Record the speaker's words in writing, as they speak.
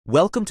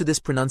Welcome to this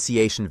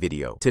pronunciation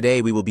video.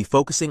 Today we will be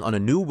focusing on a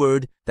new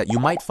word that you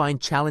might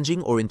find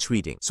challenging or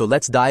intriguing. So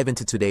let's dive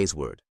into today's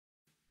word.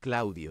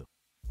 Claudio,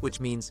 which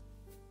means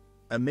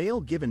a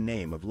male given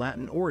name of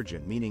Latin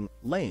origin meaning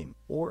lame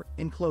or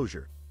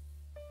enclosure.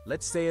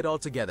 Let's say it all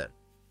together.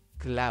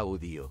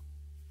 Claudio.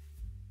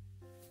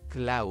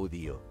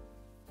 Claudio.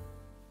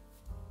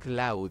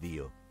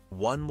 Claudio.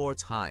 One more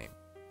time.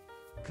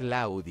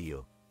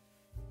 Claudio.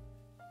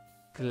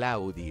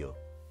 Claudio.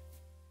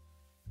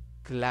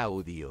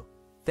 Claudio.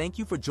 Thank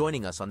you for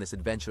joining us on this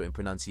adventure in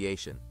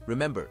pronunciation.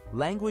 Remember,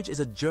 language is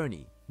a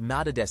journey,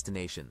 not a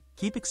destination.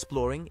 Keep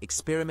exploring,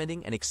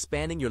 experimenting, and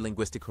expanding your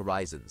linguistic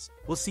horizons.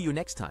 We'll see you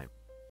next time.